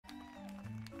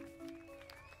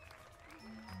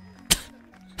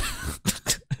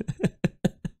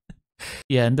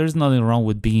Yeah, and there's nothing wrong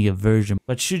with being a virgin.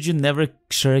 But should you never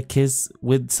share a kiss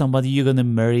with somebody you're gonna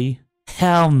marry?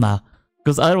 Hell nah.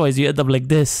 Because otherwise you end up like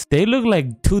this. They look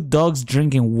like two dogs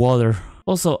drinking water.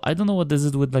 Also, I don't know what this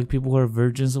is with like people who are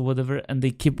virgins or whatever, and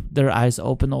they keep their eyes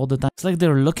open all the time. It's like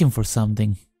they're looking for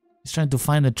something. He's trying to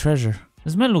find a treasure.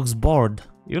 This man looks bored.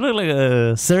 You look like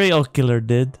a serial killer,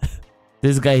 dude.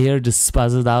 This guy here just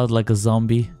spazzed out like a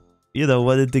zombie. You know,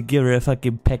 wanted to give her a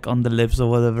fucking peck on the lips or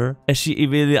whatever. And she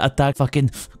immediately attacked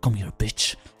fucking, come here,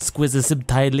 bitch. Squeezes him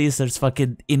tightly, starts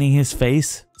fucking eating his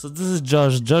face. So this is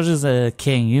Josh. Josh is a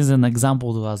king. He's an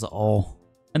example to us all.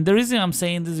 And the reason I'm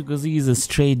saying this is because he's a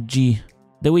straight G.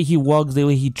 The way he walks, the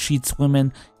way he treats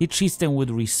women, he treats them with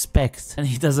respect. And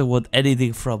he doesn't want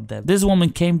anything from them. This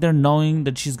woman came there knowing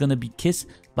that she's gonna be kissed,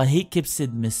 but he keeps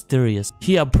it mysterious.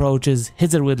 He approaches,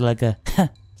 hits her with like a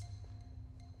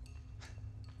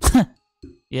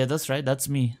yeah, that's right, that's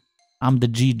me. I'm the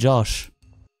G Josh.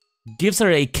 Gives her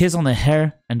a kiss on the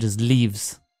hair and just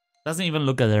leaves. Doesn't even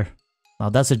look at her. Now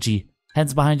that's a G.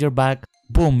 Hands behind your back.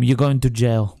 Boom, you're going to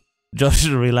jail. Josh,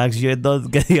 relax, you're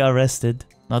not getting arrested.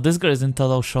 Now this girl is in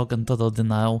total shock and total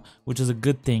denial, which is a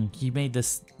good thing. He made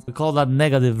this, we call that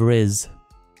negative riz.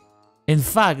 In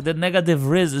fact, the negative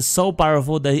riz is so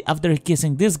powerful that after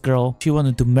kissing this girl, she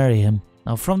wanted to marry him.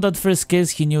 Now from that first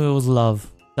kiss, he knew it was love.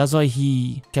 That's why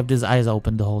he kept his eyes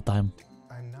open the whole time.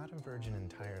 I'm not a virgin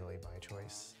entirely by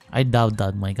choice. I doubt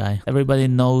that, my guy. Everybody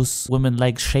knows women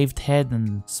like shaved head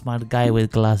and smart guy with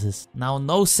glasses. Now,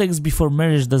 no sex before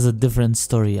marriage, that's a different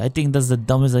story. I think that's the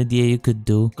dumbest idea you could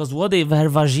do. Because what if her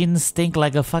vagina stink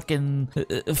like a fucking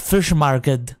fish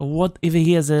market? What if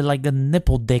he has like a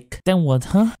nipple dick? Then what,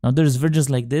 huh? Now, there's virgins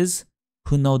like this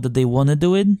who know that they want to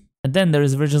do it. And then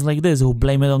there's virgins like this who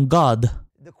blame it on God.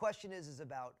 The question is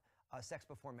about sex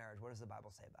before marriage. What does the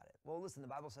Bible say about it? Well, listen, the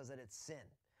Bible says that it's sin.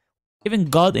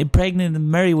 Even God impregnated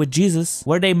Mary with Jesus.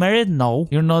 Were they married? No.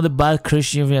 You're not a bad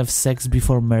Christian if you have sex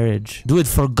before marriage. Do it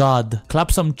for God.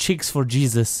 Clap some cheeks for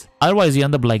Jesus. Otherwise, you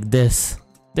end up like this.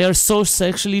 They are so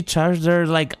sexually charged, they're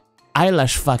like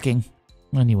eyelash fucking.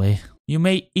 Anyway, you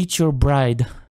may eat your bride.